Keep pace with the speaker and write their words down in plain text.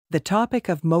The topic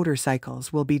of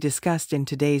motorcycles will be discussed in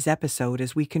today's episode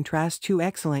as we contrast two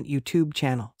excellent YouTube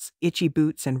channels, Itchy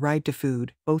Boots and Ride to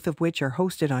Food, both of which are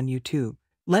hosted on YouTube.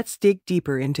 Let's dig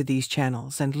deeper into these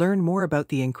channels and learn more about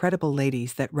the incredible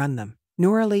ladies that run them.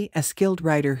 Noralee, a skilled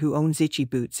rider who owns Itchy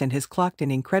Boots and has clocked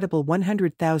an incredible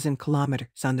 100,000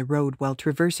 kilometers on the road while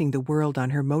traversing the world on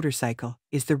her motorcycle,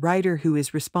 is the rider who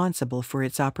is responsible for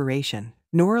its operation.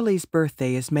 Noralee's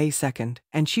birthday is May 2nd,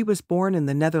 and she was born in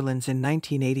the Netherlands in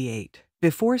 1988.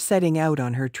 Before setting out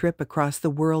on her trip across the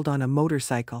world on a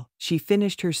motorcycle, she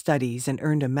finished her studies and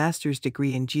earned a master's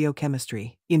degree in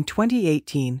geochemistry. In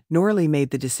 2018, Noralee made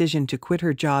the decision to quit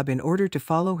her job in order to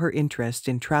follow her interest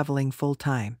in traveling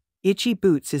full-time. Itchy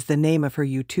Boots is the name of her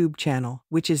YouTube channel,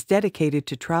 which is dedicated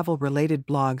to travel-related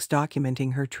blogs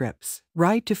documenting her trips.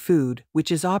 Ride to Food,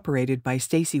 which is operated by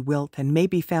Stacy Wilt and may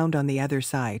be found on the other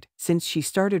side, since she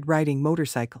started riding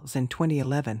motorcycles in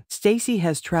 2011. Stacy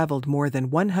has traveled more than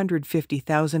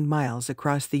 150,000 miles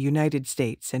across the United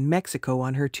States and Mexico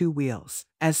on her two wheels.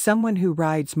 As someone who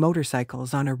rides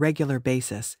motorcycles on a regular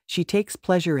basis, she takes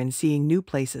pleasure in seeing new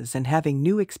places and having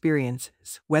new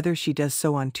experiences, whether she does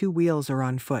so on two wheels or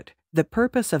on foot. The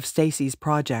purpose of Stacy's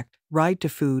project, Ride to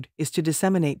Food, is to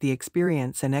disseminate the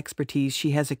experience and expertise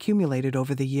she has accumulated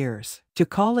over the years, to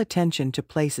call attention to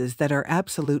places that are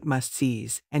absolute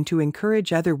must-sees, and to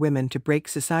encourage other women to break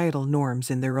societal norms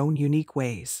in their own unique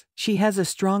ways. She has a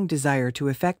strong desire to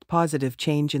effect positive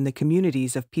change in the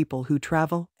communities of people who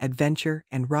travel, adventure,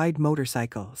 and ride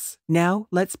motorcycles. Now,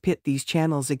 let's pit these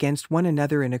channels against one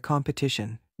another in a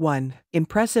competition. 1.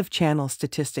 Impressive channel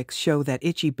statistics show that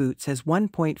Itchy Boots has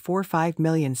 1.45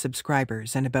 million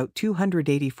subscribers and about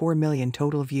 284 million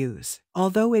total views.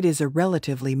 Although it is a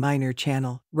relatively minor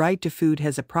channel, Ride to Food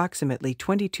has approximately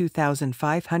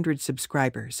 22,500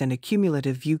 subscribers and a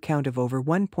cumulative view count of over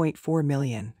 1.4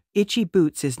 million. Itchy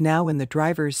Boots is now in the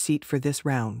driver's seat for this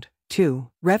round. 2.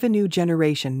 Revenue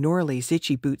generation. Noralee's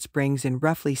Itchy Boots brings in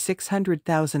roughly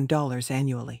 $600,000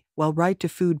 annually, while Ride to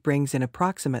Food brings in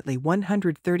approximately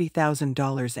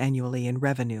 $130,000 annually in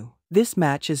revenue. This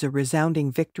match is a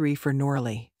resounding victory for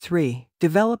Noralee. 3.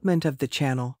 Development of the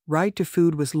channel. Ride to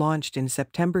Food was launched in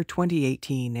September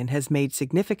 2018 and has made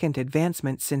significant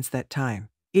advancements since that time.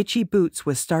 Itchy Boots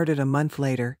was started a month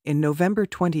later, in November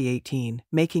 2018,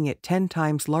 making it 10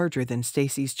 times larger than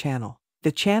Stacy's channel.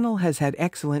 The channel has had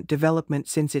excellent development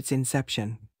since its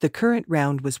inception. The current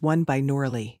round was won by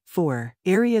Noralee. 4.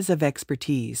 Areas of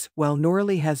expertise. While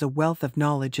Noralee has a wealth of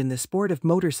knowledge in the sport of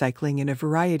motorcycling in a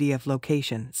variety of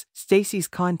locations, Stacy's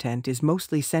content is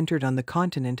mostly centered on the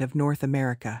continent of North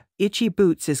America. Itchy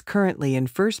Boots is currently in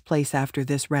first place after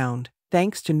this round,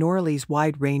 thanks to Noralee's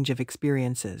wide range of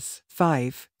experiences.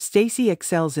 5. Stacy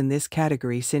excels in this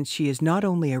category since she is not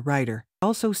only a rider,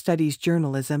 also studies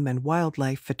journalism and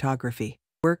wildlife photography,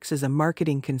 works as a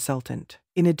marketing consultant.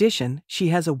 In addition, she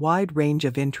has a wide range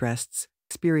of interests,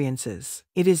 experiences.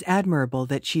 It is admirable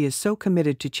that she is so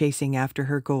committed to chasing after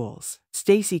her goals.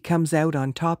 Stacy comes out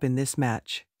on top in this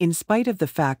match. In spite of the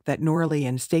fact that Noralee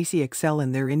and Stacy excel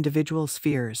in their individual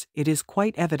spheres, it is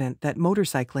quite evident that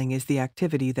motorcycling is the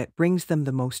activity that brings them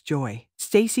the most joy.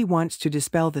 Stacy wants to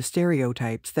dispel the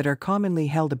stereotypes that are commonly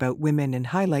held about women and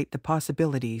highlight the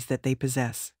possibilities that they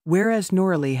possess. Whereas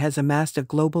Noralee has amassed a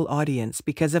global audience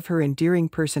because of her endearing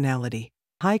personality,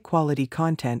 high-quality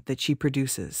content that she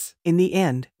produces. In the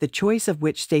end, the choice of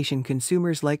which station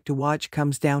consumers like to watch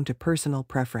comes down to personal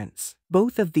preference.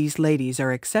 Both of these ladies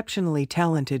are exceptionally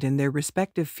talented in their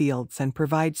respective fields and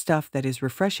provide stuff that is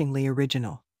refreshingly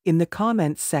original. In the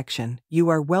comments section, you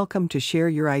are welcome to share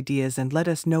your ideas and let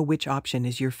us know which option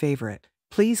is your favorite.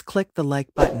 Please click the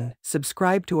like button,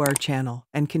 subscribe to our channel,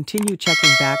 and continue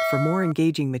checking back for more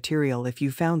engaging material if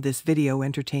you found this video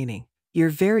entertaining. You're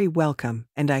very welcome,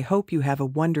 and I hope you have a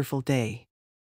wonderful day.